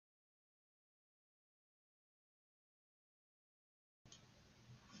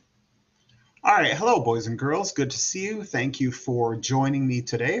All right, hello boys and girls, good to see you. Thank you for joining me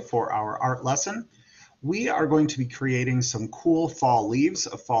today for our art lesson. We are going to be creating some cool fall leaves,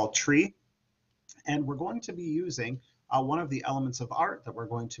 a fall tree, and we're going to be using one of the elements of art that we're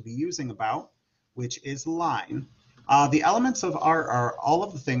going to be using which is line. The elements of art are all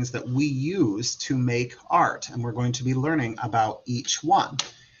of the things that we use to make art, and we're going to be learning about each one.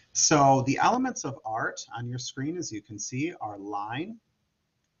 So the elements of art on your screen, as you can see, are line,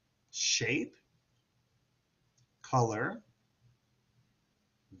 shape, color,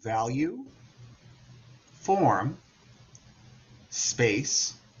 value, form,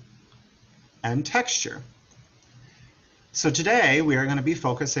 space, and texture. So today we are going to be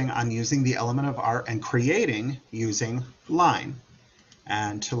focusing on using the element of art and creating using line.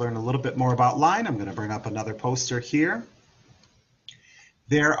 And to learn a little bit more about line, I'm going to bring up another poster here.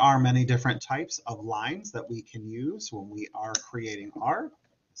 There are many different types of lines that we can use when we are creating art.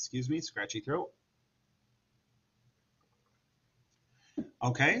 Excuse me, scratchy throat.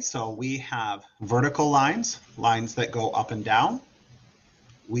 Okay, so we have vertical lines, lines that go up and down.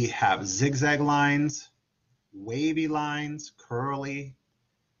 We have zigzag lines, wavy lines, curly,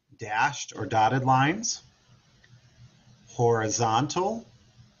 dashed or dotted lines, horizontal,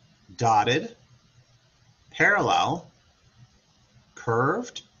 dotted, parallel,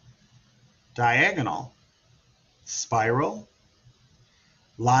 curved, diagonal, spiral.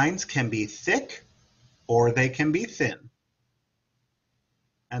 Lines can be thick or they can be thin.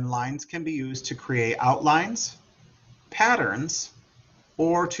 And lines can be used to create outlines, patterns,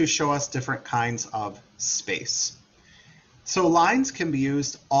 or to show us different kinds of space. So lines can be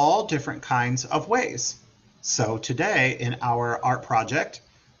used all different kinds of ways. So today in our art project,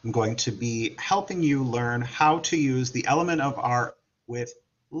 I'm going to be helping you learn how to use the element of art with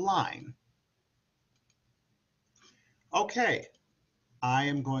line. Okay, I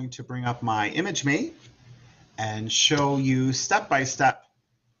am going to bring up my ImageMate and show you step by step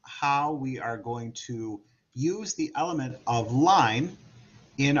how we are going to use the element of line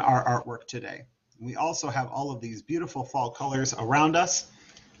in our artwork today. We also have all of these beautiful fall colors around us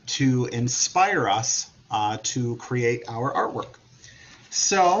to inspire us to create our artwork.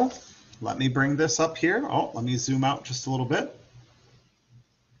 So let me bring this up here. Oh, let me zoom out just a little bit.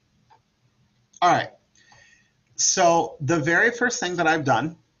 All right. So the very first thing that I've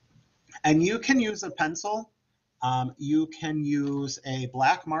done, and you can use a pencil, you can use a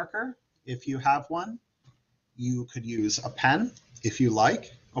black marker if you have one. You could use a pen if you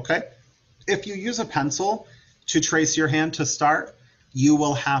like, okay? If you use a pencil to trace your hand to start, you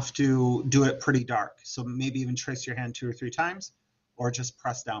will have to do it pretty dark. So maybe even trace your hand 2 or 3 times, or just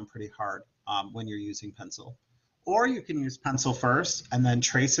press down pretty hard when you're using pencil. Or you can use pencil first and then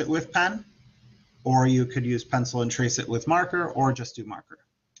trace it with pen, or you could use pencil and trace it with marker, or just do marker.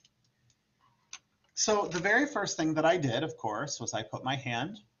 So the very first thing that I did, of course, was I put my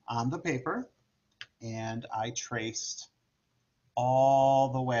hand on the paper and I traced all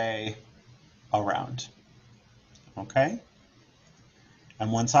the way around, okay?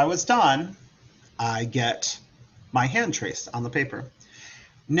 And once I was done, I get my hand traced on the paper.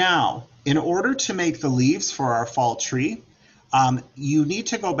 Now, in order to make the leaves for our fall tree, you need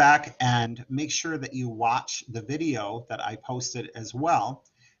to go back and make sure that you watch the video that I posted as well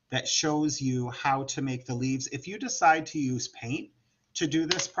that shows you how to make the leaves. If you decide to use paint to do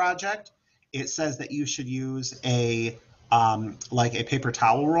this project, it says that you should use like a paper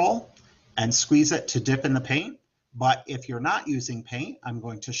towel roll and squeeze it to dip in the paint. But if you're not using paint, I'm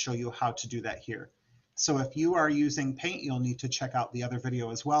going to show you how to do that here. So if you are using paint, you'll need to check out the other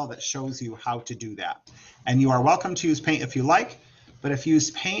video as well that shows you how to do that. And you are welcome to use paint if you like, but if you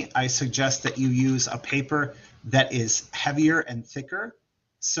use paint, I suggest that you use a paper that is heavier and thicker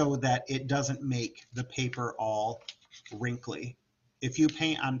so that it doesn't make the paper all wrinkly. If you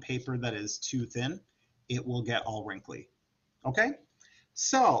paint on paper that is too thin, it will get all wrinkly. Okay,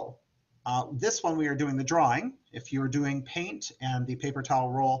 so this one we are doing the drawing. If you're doing paint and the paper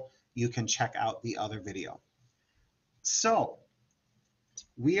towel roll, you can check out the other video. So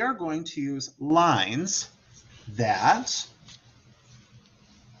we are going to use lines that,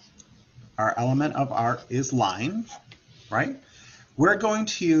 our element of art is line, right? We're going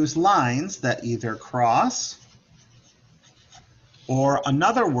to use lines that either cross, or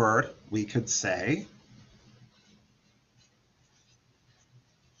another word we could say,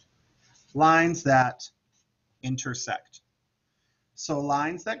 lines that intersect. So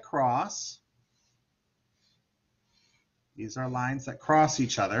lines that cross, these are lines that cross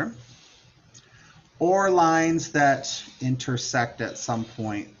each other, or lines that intersect at some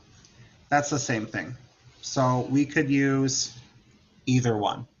point. That's the same thing. So we could use either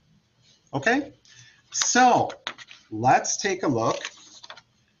one. Okay, so let's take a look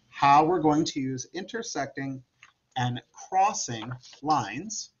how we're going to use intersecting and crossing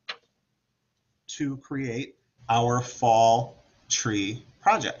lines to create our fall tree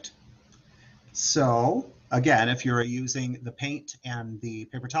project. So again, if you're using the paint and the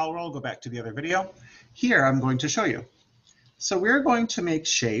paper towel roll, go back to the other video. Here I'm going to show you. So we're going to make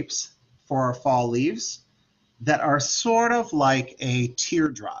shapes for our fall leaves that are sort of like a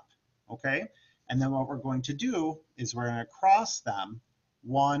teardrop, okay? And then what we're going to do is we're going to cross them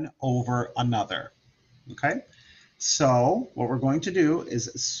one over another, okay? So what we're going to do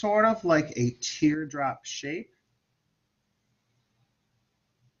is sort of like a teardrop shape,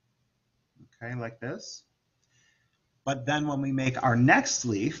 okay, like this. But then when we make our next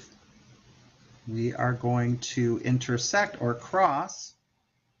leaf, we are going to intersect or cross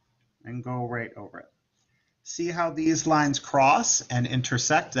and go right over it. See how these lines cross and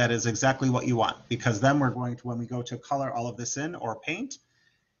intersect? That is exactly what you want, because then we're going to, when we go to color all of this in or paint,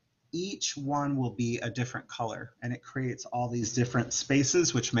 each one will be a different color, and it creates all these different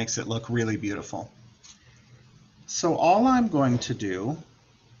spaces, which makes it look really beautiful. So all I'm going to do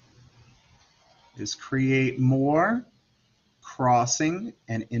is create more crossing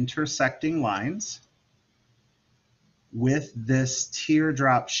and intersecting lines with this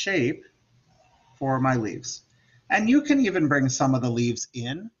teardrop shape for my leaves. And you can even bring some of the leaves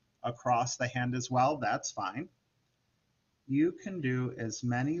in across the hand as well, that's fine. You can do as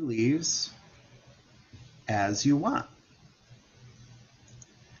many leaves as you want.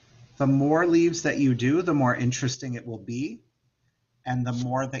 The more leaves that you do, the more interesting it will be. And the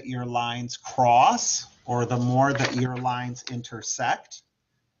more that your lines cross, or the more that your lines intersect,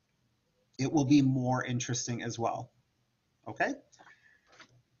 it will be more interesting as well. Okay?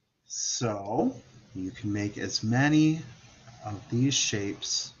 So you can make as many of these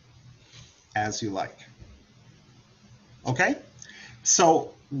shapes as you like. Okay?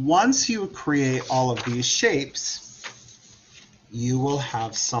 So once you create all of these shapes, you will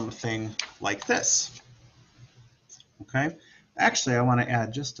have something like this. Okay? Actually, I want to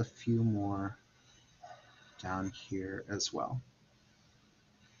add just a few more down here as well.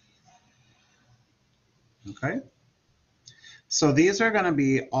 Okay? So these are going to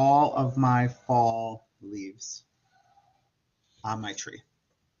be all of my fall leaves on my tree.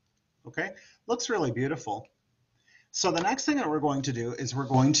 Okay? Looks really beautiful. So the next thing that we're going to do is we're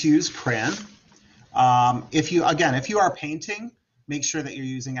going to use crayon. If you are painting, make sure that you're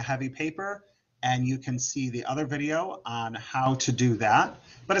using a heavy paper, and you can see the other video on how to do that.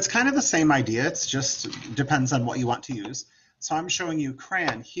 But it's kind of the same idea. It's just depends on what you want to use. So I'm showing you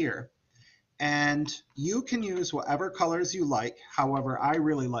crayon here. And you can use whatever colors you like. However, I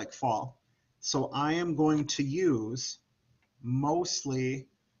really like fall. So I am going to use mostly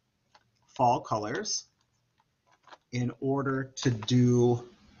fall colors in order to do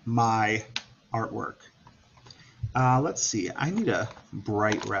my artwork. Let's see, I need a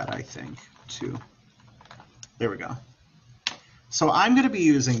bright red, I think, too. There we go. So I'm going to be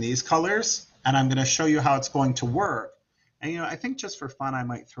using these colors, and I'm going to show you how it's going to work. And I think just for fun, I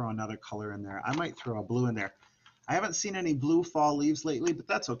might throw another color in there. I might throw a blue in there. I haven't seen any blue fall leaves lately, but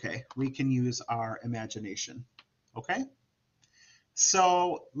that's okay. We can use our imagination. Okay?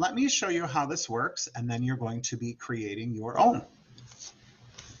 So let me show you how this works, and then you're going to be creating your own.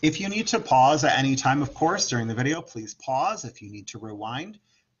 If you need to pause at any time, of course, during the video, please pause. If you need to rewind,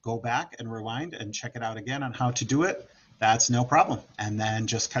 go back and rewind and check it out again on how to do it. That's no problem. And then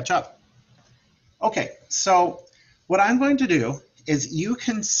just catch up. Okay, so what I'm going to do is you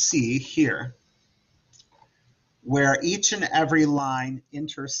can see here where each and every line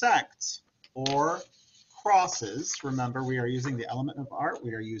intersects or crosses. Remember, we are using the element of art.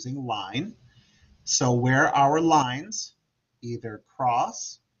 We are using line. So where our lines either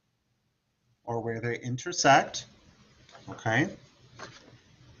cross or where they intersect, okay,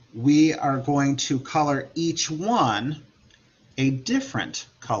 we are going to color each one a different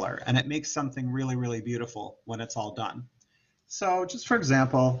color, and it makes something really, really beautiful when it's all done. So just for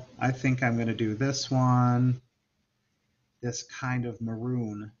example, I think I'm going to do this one, this kind of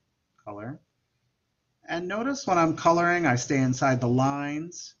maroon color. And notice when I'm coloring, I stay inside the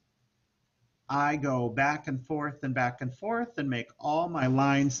lines. I go back and forth and make all my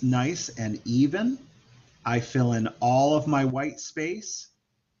lines nice and even. I fill in all of my white space.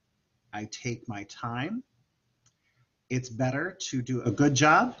 I take my time. It's better to do a good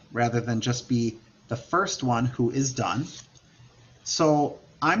job rather than just be the first one who is done. So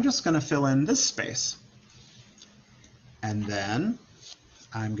I'm just going to fill in this space. And then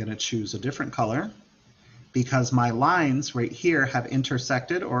I'm going to choose a different color. because my lines right here have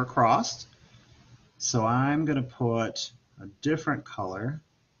intersected or crossed. So I'm going to put a different color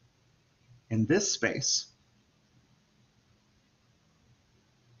in this space.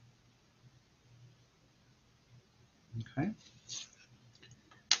 Okay.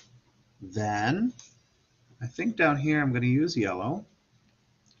 Then I think down here I'm going to use yellow.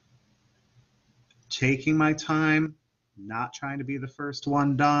 Taking my time, not trying to be the first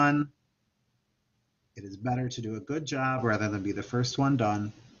one done. It is better to do a good job rather than be the first one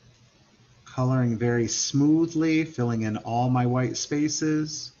done. Coloring very smoothly, filling in all my white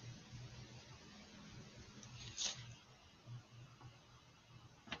spaces.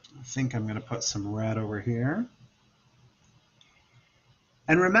 I think I'm going to put some red over here.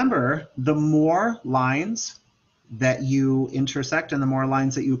 And remember, the more lines that you intersect and the more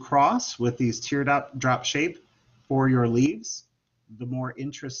lines that you cross with these teardrop shape for your leaves, the more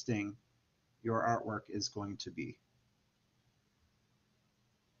interesting your artwork is going to be.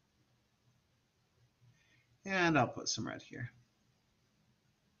 And I'll put some red here.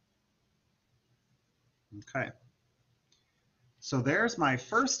 Okay. So there's my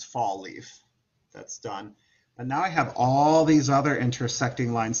first fall leaf that's done. But now I have all these other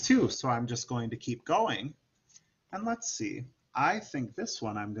intersecting lines too. So I'm just going to keep going. And let's see. I think this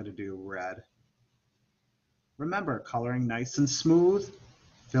one I'm going to do red. Remember, coloring nice and smooth,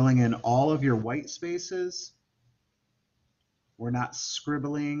 filling in all of your white spaces. We're not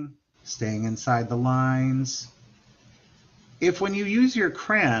scribbling, staying inside the lines. If when you use your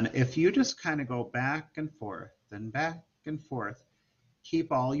crayon, if you just kind of go back and forth and back and forth,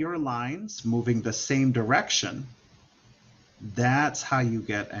 keep all your lines moving the same direction, that's how you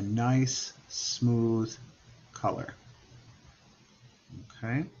get a nice, smooth color.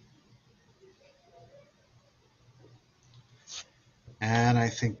 Okay. And I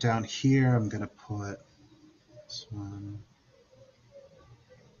think down here, I'm going to put this one.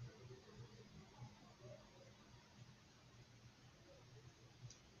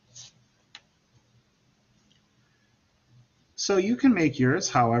 So you can make yours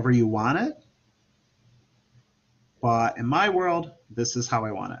however you want it. But in my world, this is how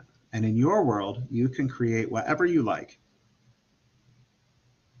I want it. And in your world, you can create whatever you like.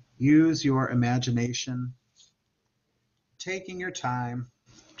 Use your imagination, taking your time,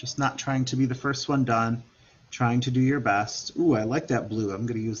 just not trying to be the first one done, trying to do your best. Ooh, I like that blue. I'm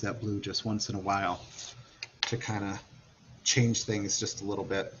going to use that blue just once in a while to kind of change things just a little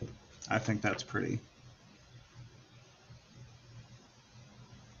bit. I think that's pretty.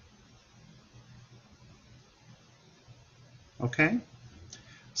 Okay,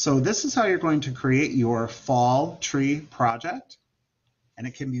 so this is how you're going to create your fall tree project. And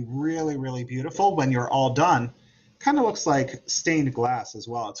it can be really, really beautiful when you're all done. Kind of looks like stained glass as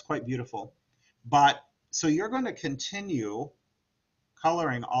well. It's quite beautiful. But so you're going to continue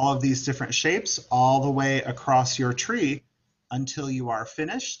coloring all of these different shapes all the way across your tree until you are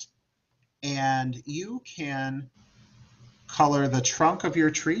finished. And you can color the trunk of your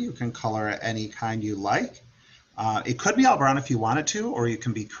tree. You can color it any kind you like. It could be all brown if you wanted to, or you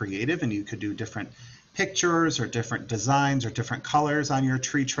can be creative and you could do different pictures or different designs or different colors on your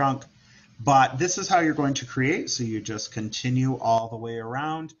tree trunk. But this is how you're going to create. So you just continue all the way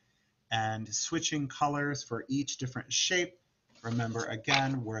around and switching colors for each different shape. Remember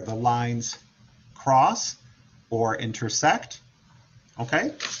again where the lines cross or intersect.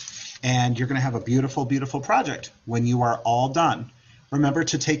 Okay? And you're going to have a beautiful, beautiful project when you are all done. Remember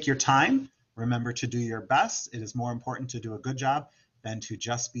to take your time. Remember to do your best. It is more important to do a good job than to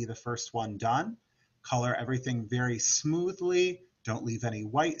just be the first one done. Color everything very smoothly. Don't leave any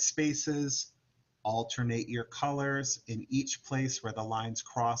white spaces. Alternate your colors in each place where the lines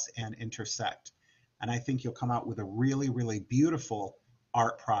cross and intersect. And I think you'll come out with a really, really beautiful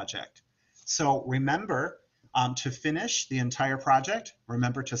art project. So remember, to finish the entire project,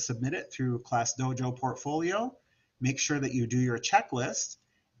 remember to submit it through Class Dojo Portfolio. Make sure that you do your checklist,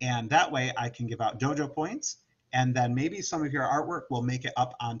 and that way I can give out dojo points, and then maybe some of your artwork will make it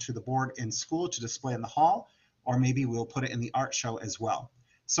up onto the board in school to display in the hall, or maybe we'll put it in the art show as well.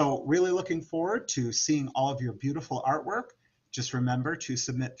 So really looking forward to seeing all of your beautiful artwork. Just remember to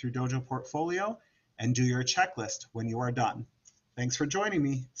submit through Dojo Portfolio and do your checklist when you are done. Thanks for joining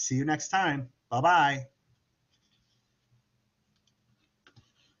me. See you next time. Bye-bye.